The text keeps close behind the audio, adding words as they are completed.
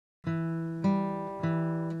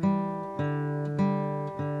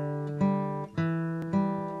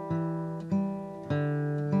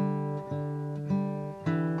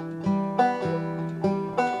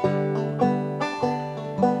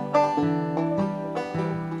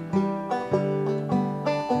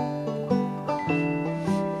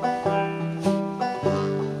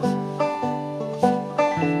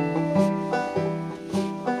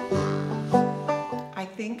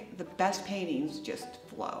just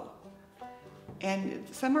flow. And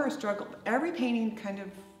some are a struggle. Every painting kind of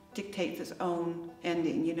dictates its own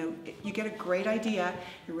ending. You know, you get a great idea,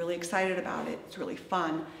 you're really excited about it, it's really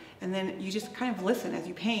fun, and then you just kind of listen as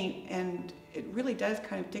you paint, and it really does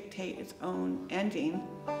kind of dictate its own ending.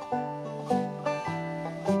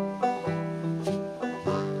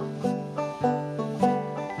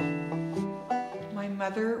 My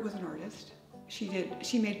mother was an artist.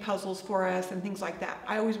 She made puzzles for us and things like that.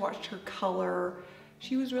 I always watched her color.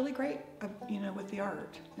 She was really great, you know, with the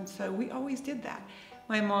art, and so we always did that.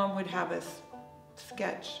 My mom would have us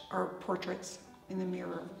sketch our portraits in the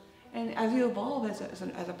mirror. And as you evolve as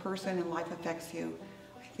a person and life affects you,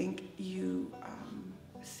 I think you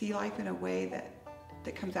see life in a way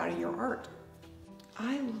that comes out in your art.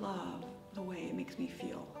 I love the way it makes me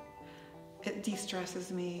feel. It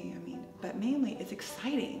de-stresses me, but mainly it's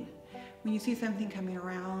exciting. When you see something coming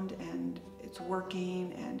around and it's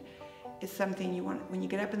working and it's something you want, when you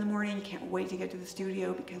get up in the morning, you can't wait to get to the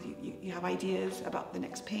studio because you have ideas about the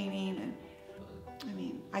next painting.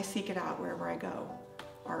 And I seek it out wherever I go,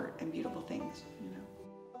 art and beautiful things, you know.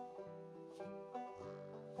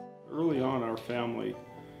 Early on, our family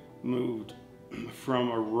moved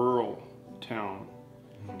from a rural town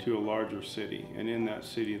to a larger city, and in that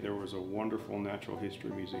city there was a wonderful natural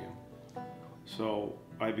history museum. So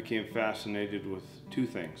I became fascinated with two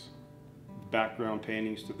things: background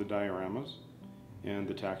paintings to the dioramas and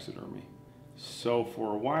the taxidermy. So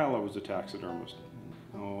for a while I was a taxidermist.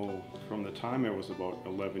 From the time I was about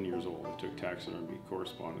 11 years old, I took taxidermy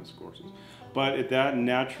correspondence courses. But that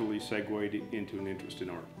naturally segued into an interest in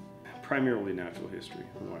art, primarily natural history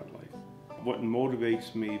and wildlife. What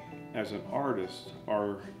motivates me as an artist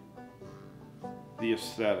are the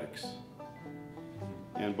aesthetics.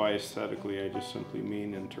 And by aesthetically, I just simply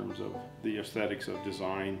mean in terms of the aesthetics of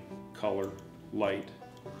design, color, light,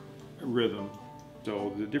 rhythm.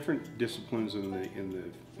 So the different disciplines in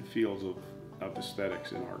the fields of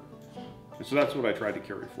aesthetics in art. And so that's what I try to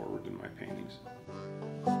carry forward in my paintings.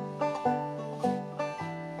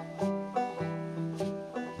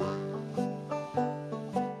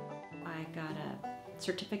 I got a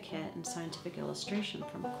certificate in scientific illustration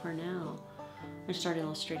from Cornell. I started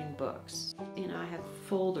illustrating books. You know, I have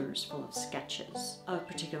folders full of sketches of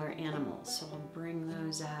particular animals, so I'll bring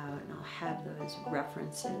those out and I'll have those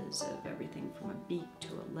references of everything from a beak to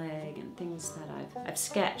a leg and things that I've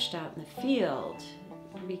sketched out in the field.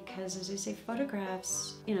 Because, as I say,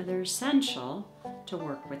 photographs, you know, they're essential to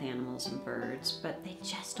work with animals and birds, but they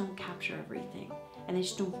just don't capture everything, and they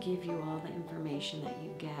just don't give you all the information that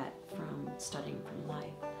you get from studying from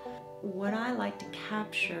life. What I like to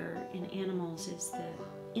capture in animals is the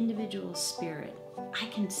individual spirit. I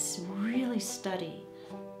can really study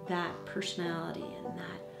that personality and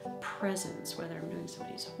that presence, whether I'm doing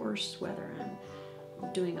somebody's horse, whether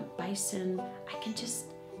I'm doing a bison. I can just,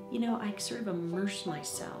 you know, I sort of immerse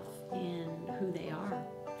myself in who they are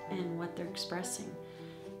and what they're expressing.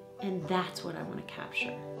 And that's what I want to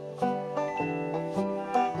capture.